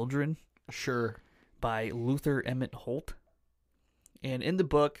of Children Sure. by Luther Emmett Holt. And in the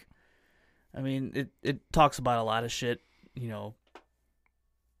book, I mean, it talks about a lot of shit, you know,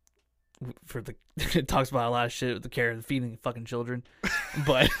 it talks about a lot of shit with the care and feeding of fucking children,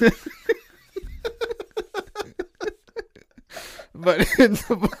 but but in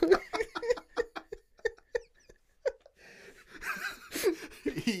the book,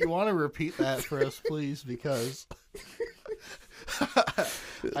 You want to repeat that for us, please? Because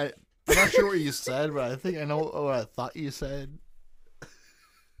I'm not sure what you said, but I think I know what I thought you said.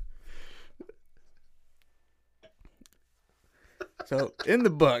 So in the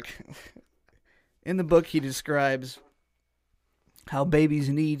book, he describes how babies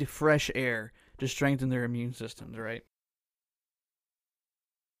need fresh air to strengthen their immune systems, right?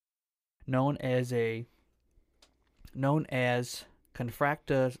 Known as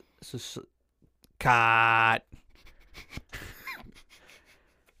confracta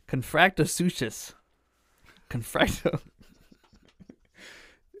confractosuchus. Confracto.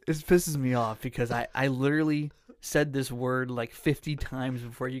 This pisses me off because I literally said this word like 50 times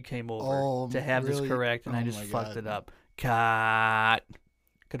before you came over to have really? this correct, and I just fucked it up.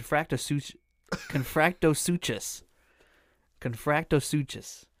 Confractosuchus.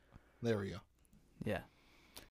 Confractosuchus. There we go. Yeah.